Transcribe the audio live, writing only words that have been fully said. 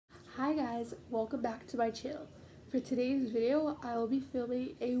Hi guys, welcome back to my channel. For today's video, I will be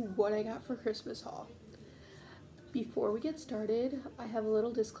filming a what I got for Christmas haul. Before we get started, I have a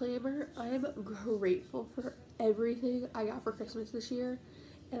little disclaimer. I am grateful for everything I got for Christmas this year,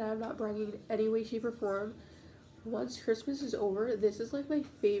 and I'm not bragging in any way, shape, or form. Once Christmas is over, this is like my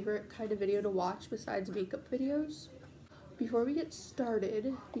favorite kind of video to watch besides makeup videos. Before we get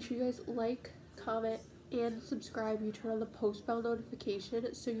started, be sure you guys like, comment, and subscribe. You turn on the post bell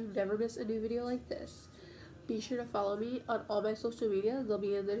notification so you never miss a new video like this. Be sure to follow me on all my social media. They'll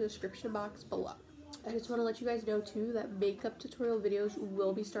be in the description box below. I just want to let you guys know too that makeup tutorial videos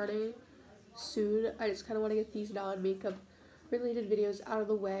will be starting soon. I just kind of want to get these non-makeup related videos out of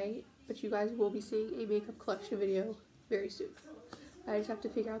the way, but you guys will be seeing a makeup collection video very soon. I just have to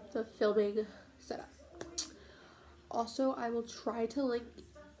figure out the filming setup. Also, I will try to link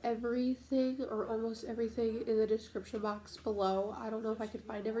everything or almost everything in the description box below. I don't know if I can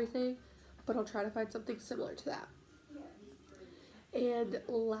find everything, but I'll try to find something similar to that. And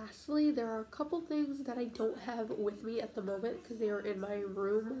lastly, there are a couple things that I don't have with me at the moment because they are in my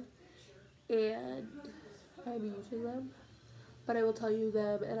room and I'm using them, but I will tell you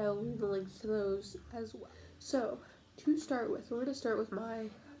them and I will leave the links to those as well. So to start with, we're going to start with my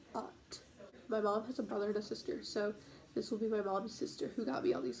aunt. My mom has a brother and a sister, so this will be my mom's sister who got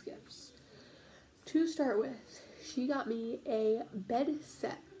me all these gifts. To start with, she got me a bed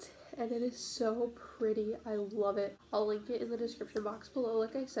set, and it is so pretty. I love it. I'll link it in the description box below,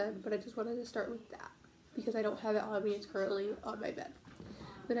 like I said, but I just wanted to start with that because I don't have it on me. It's currently on my bed.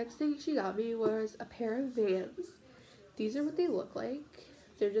 The next thing she got me was a pair of Vans. These are what they look like.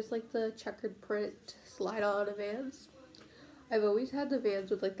 They're just like the checkered print slide-on Vans. I've always had the Vans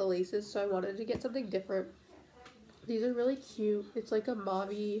with like the laces, so I wanted to get something different. These are really cute. It's like a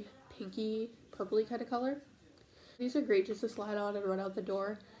mauve-y, pinky, purpley kind of color. These are great just to slide on and run out the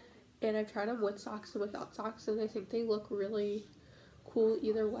door. And I've tried them with socks and without socks, and I think they look really cool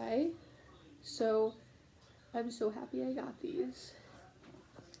either way. So I'm so happy I got these.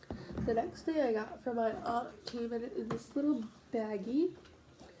 The next thing I got from my aunt came in this little baggie.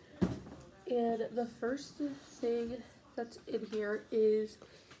 And the first thing that's in here is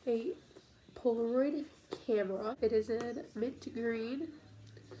a Polaroid camera. It is in mint green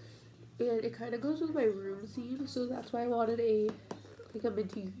and it kind of goes with my room theme, so that's why I wanted a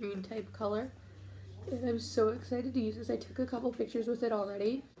minty green type color, and I'm so excited to use this. I took a couple pictures with it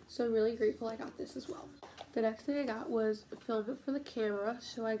already, so I'm really grateful I got this as well. The next thing I got was film for the camera,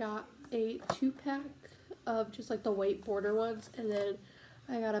 so I got a 2-pack of just like the white border ones, and then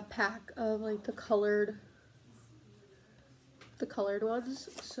I got a pack of like the colored ones.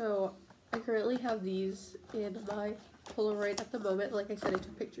 So I currently have these in my Polaroid at the moment. Like I said, I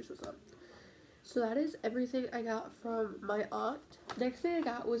took pictures with them. So that is everything I got from my aunt. Next thing I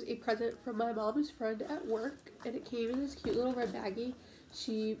got was a present from my mom's friend at work, and it came in this cute little red baggie.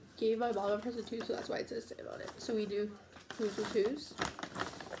 She gave my mom a present too, so that's why it says Sam on it. So we do twos and twos.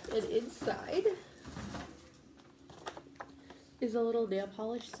 And inside is a little nail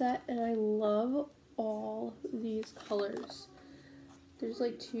polish set, and I love all these colors. There's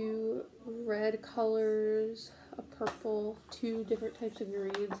like 2 red colors, a purple, 2 different types of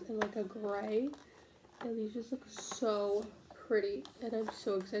greens, and like a gray. And these just look so pretty, and I'm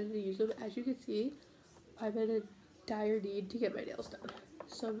so excited to use them. As you can see, I'm in a dire need to get my nails done.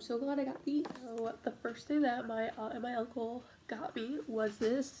 So I'm so glad I got these. So the first thing that my aunt and my uncle got me was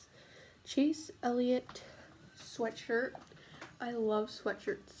this Chase Elliott sweatshirt. I love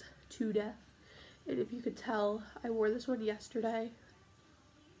sweatshirts to death. And if you could tell, I wore this one yesterday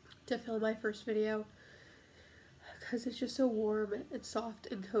to film my first video because it's just so warm and soft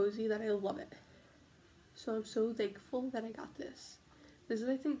and cozy that I love it. So I'm so thankful that I got this. This is,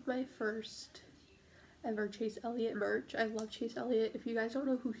 I think, my first ever Chase Elliott merch. I love Chase Elliott. If you guys don't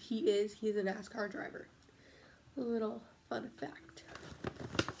know who he is a NASCAR driver. A little fun fact.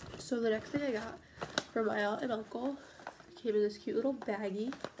 So the next thing I got from my aunt and uncle came in this cute little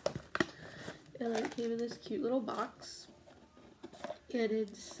baggie, and then it came in this cute little box. And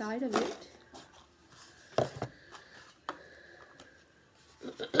inside of it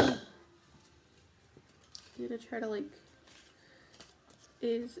I'm gonna try to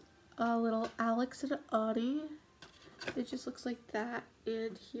is a little Alex and Ani. It just looks like that,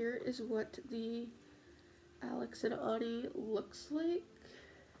 and here is what the Alex and Ani looks like.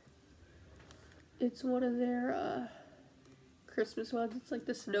 It's one of their Christmas ones. It's like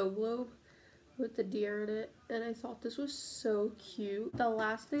the snow globe with the deer in it, and I thought this was so cute. The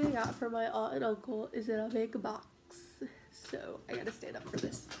last thing I got from my aunt and uncle is in a big box, so I gotta stand up for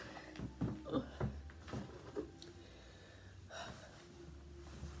this.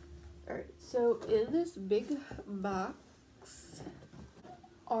 Alright, so in this big box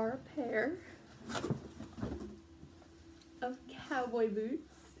are a pair of cowboy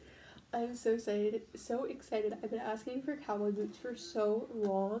boots. I'm so excited, so excited. I've been asking for cowboy boots for so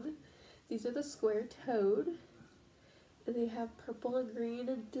long. These are the square-toed, and they have purple and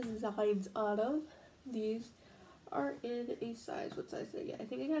green designs on them. These are in a size, what size did I get? I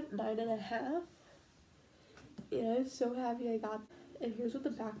think I got 9.5. And I'm so happy I got them. And here's what the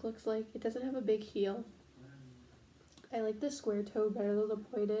back looks like. It doesn't have a big heel. I like the square toe better than the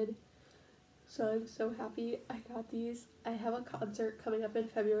pointed. So I'm so happy I got these. I have a concert coming up in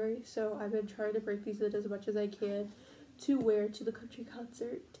February, so I've been trying to break these in as much as I can to wear to the country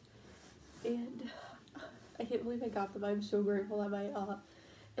concert. And I can't believe I got them. I'm so grateful that my aunt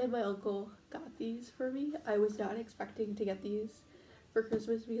and my uncle got these for me. I was not expecting to get these for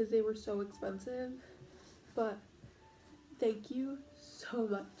Christmas because they were so expensive. But thank you so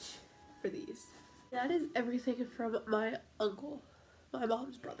much for these. That is everything from my uncle, my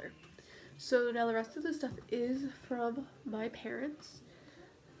mom's brother. So now the rest of the stuff is from my parents.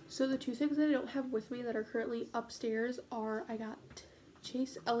 So the two things that I don't have with me that are currently upstairs are, I got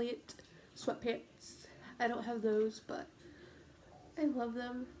Chase Elliott sweatpants. I don't have those, but I love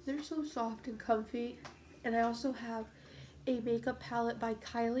them. They're so soft and comfy. And I also have a makeup palette by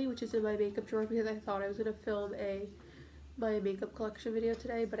Kylie, which is in my makeup drawer because I thought I was going to film my makeup collection video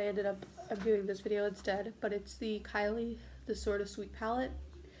today, but I'm doing this video instead. But it's the Kylie, the Sort of Sweet palette.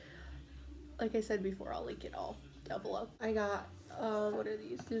 Like I said before, I'll link it all down below. I got, what are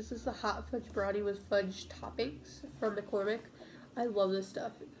these? This is the Hot Fudge Brownie with fudge toppings from McCormick. I love this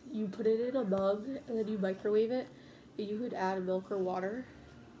stuff. You put it in a mug and then you microwave it. And you could add milk or water.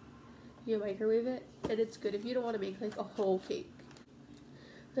 You microwave it, and it's good if you don't want to make like a whole cake.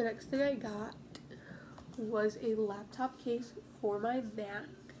 The next thing I got was a laptop case for my Mac.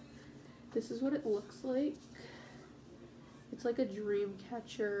 This is what it looks like. It's like a dream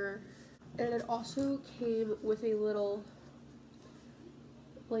catcher, and it also came with a little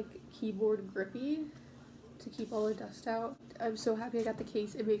like keyboard grippy to keep all the dust out. I'm so happy I got the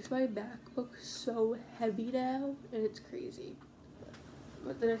case. It makes my MacBook so heavy now, and it's crazy.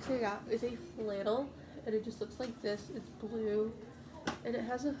 But the next thing I got is a flannel, and it just looks like this. It's blue, and it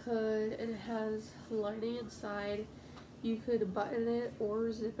has a hood, and it has lining inside. You could button it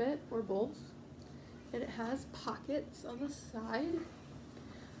or zip it, or both. And it has pockets on the side.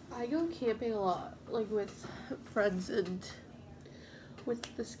 I go camping a lot, like with friends and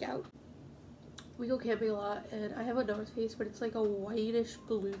with the Scout. We go camping a lot, and I have a North Face, but it's like a whitish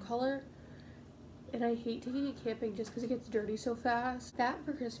blue color. And I hate taking it camping just because it gets dirty so fast. That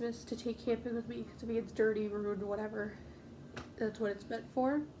for Christmas to take camping with me because if it gets dirty, ruined, whatever, that's what it's meant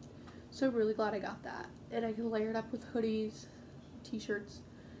for. So I'm really glad I got that. And I can layer it up with hoodies, t-shirts,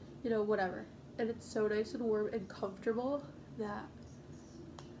 you know, whatever. And it's so nice and warm and comfortable that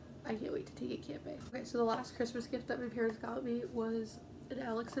I can't wait to take it camping. Okay, so the last Christmas gift that my parents got me was an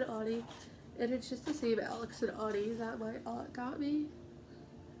Alex and Ani. And it's just the same Alex and Ani that my aunt got me.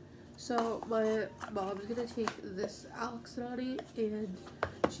 So my mom's gonna take this Alex and Ani, and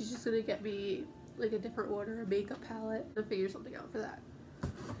she's just gonna get me like a different one or a makeup palette and figure something out for that.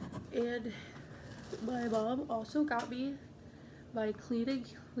 And my mom also got me my Clean and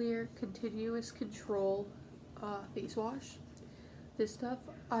Clear Continuous Control face wash. This stuff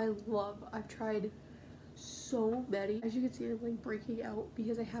I love. I've tried so many. As you can see, I'm like breaking out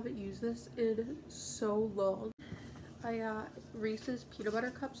because I haven't used this in so long. I got Reese's Peanut Butter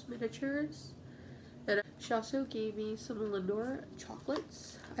Cups miniatures, and she also gave me some Lindor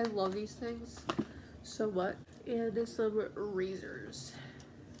chocolates. I love these things so much. And some razors,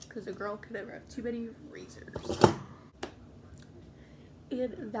 because a girl can never have too many razors.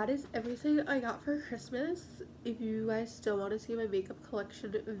 And that is everything I got for Christmas. If you guys still want to see my makeup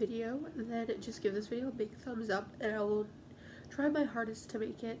collection video, then just give this video a big thumbs up, and I will try my hardest to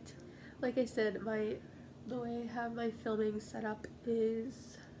make it. Like I said, the way I have my filming set up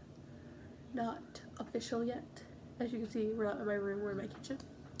is not official yet. As you can see, we're not in my room, we're in my kitchen.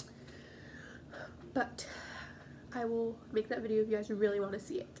 But I will make that video if you guys really want to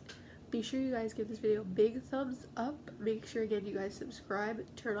see it. Be sure you guys give this video a big thumbs up. Make sure again you guys subscribe,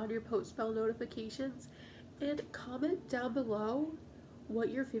 turn on your post bell notifications, and comment down below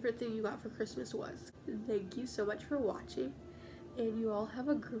what your favorite thing you got for Christmas was. Thank you so much for watching, and you all have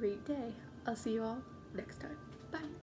a great day. I'll see you all next time. Bye.